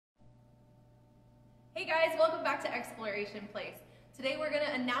Hey guys, welcome back to Exploration Place. Today we're going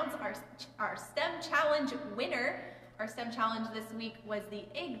to announce our STEM Challenge winner. Our STEM Challenge this week was the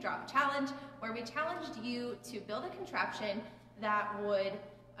Egg Drop Challenge, where we challenged you to build a contraption that would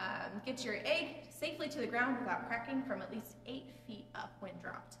get your egg safely to the ground without cracking from at least 8 feet up when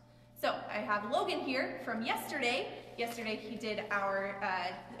dropped. So I have Logan here from yesterday. Yesterday he did our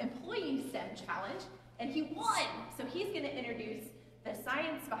Employee STEM Challenge and he won. So he's going to introduce the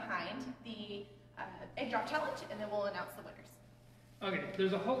science behind the Egg Drop Challenge, and then we'll announce the winners. Okay,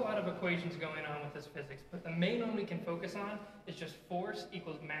 there's a whole lot of equations going on with this physics, but the main one we can focus on is just force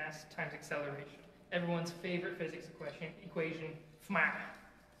equals mass times acceleration. Everyone's favorite physics equation, FMA.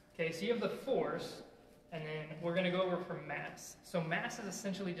 Okay, so you have the force, and then we're going to go over from mass. So mass is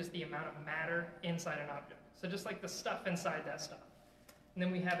essentially just the amount of matter inside an object. So just like the stuff inside that stuff. And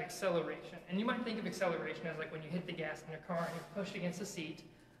then we have acceleration. And you might think of acceleration as like when you hit the gas in your car and you're pushed against the seat.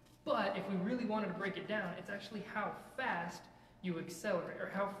 But if we really wanted to break it down, it's actually how fast you accelerate, or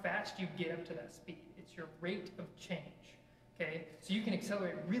how fast you get up to that speed. It's your rate of change, okay? So you can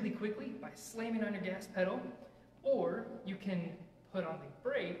accelerate really quickly by slamming on your gas pedal, or you can put on the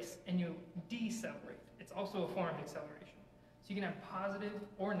brakes and you decelerate. It's also a form of acceleration. So you can have positive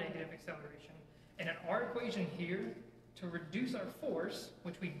or negative acceleration. And in our equation here, to reduce our force,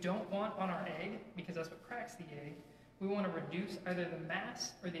 which we don't want on our egg, because that's what cracks the egg, we want to reduce either the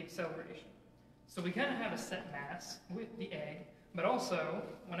mass or the acceleration. So we kind of have a set mass with the egg, but also,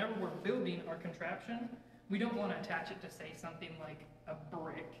 whenever we're building our contraption, we don't want to attach it to, say, something like a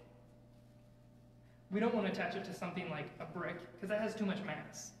brick. We don't want to attach it to something like a brick, because that has too much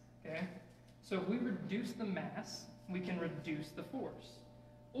mass, okay? So if we reduce the mass, we can reduce the force.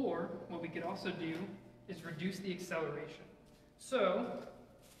 Or, what we could also do is reduce the acceleration. So,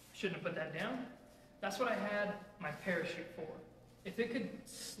 shouldn't have put that down. That's what I had my parachute for. If it could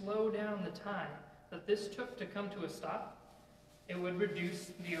slow down the time that this took to come to a stop, it would reduce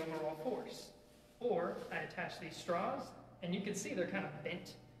the overall force. Or I attach these straws, and you can see they're kind of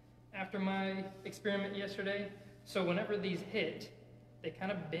bent after my experiment yesterday. So whenever these hit, they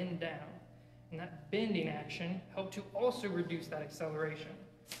kind of bend down. And that bending action helped to also reduce that acceleration.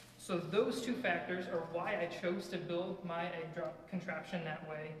 So those two factors are why I chose to build my egg drop contraption that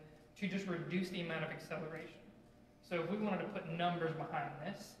way, to just reduce the amount of acceleration. So if we wanted to put numbers behind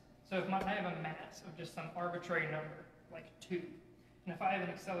this, so if I have a mass of just some arbitrary number, like 2, and if I have an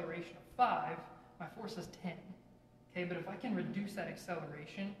acceleration of 5, my force is 10. Okay, but if I can reduce that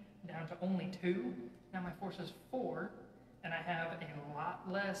acceleration down to only 2, now my force is 4, and I have a lot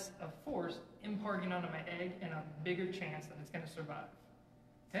less of force imparting onto my egg and a bigger chance that it's going to survive.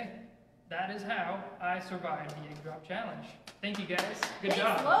 Okay, that is how I survived the Egg Drop Challenge. Thank you guys. Good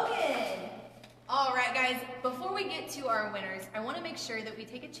job. Thanks, Logan. All right, guys, before we get to our winners, I want to make sure that we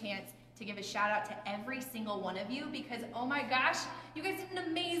take a chance to give a shout out to every single one of you, because oh my gosh, you guys did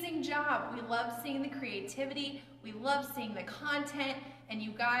an amazing job. We love seeing the creativity, we love seeing the content, and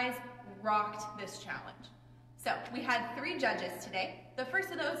you guys rocked this challenge. So we had 3 judges today. The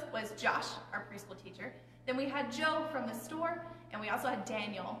first of those was Josh, our preschool teacher. Then we had Joe from the store, and we also had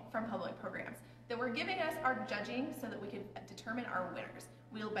Daniel from Public Programs that were giving us our judging so that we could determine our winners.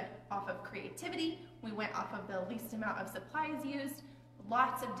 We went off of creativity, we went off of the least amount of supplies used,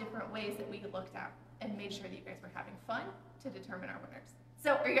 lots of different ways that we looked at and made sure that you guys were having fun to determine our winners.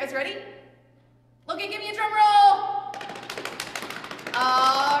 So, are you guys ready? Logan, give me a drum roll!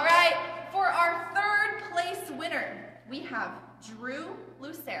 All right, for our 3rd place winner, we have Drew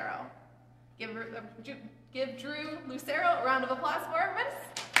Lucero. Give Drew Lucero a round of applause for him.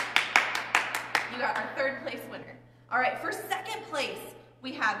 You got our 3rd place winner. All right, for 2nd place,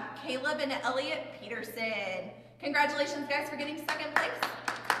 we have Caleb and Elliot Peterson. Congratulations, guys, for getting 2nd place.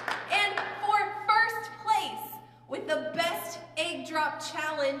 And for 1st place, with the Best Egg Drop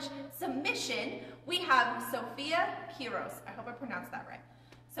Challenge submission, we have Sophia Quiros. I hope I pronounced that right.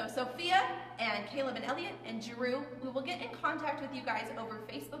 So Sophia and Caleb and Elliot and Drew, we will get in contact with you guys over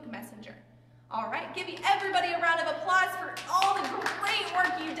Facebook Messenger. All right, give everybody a round of applause for all the great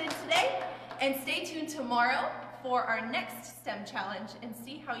work you did today. And stay tuned tomorrow for our next STEM challenge and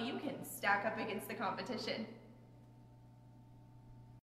see how you can stack up against the competition.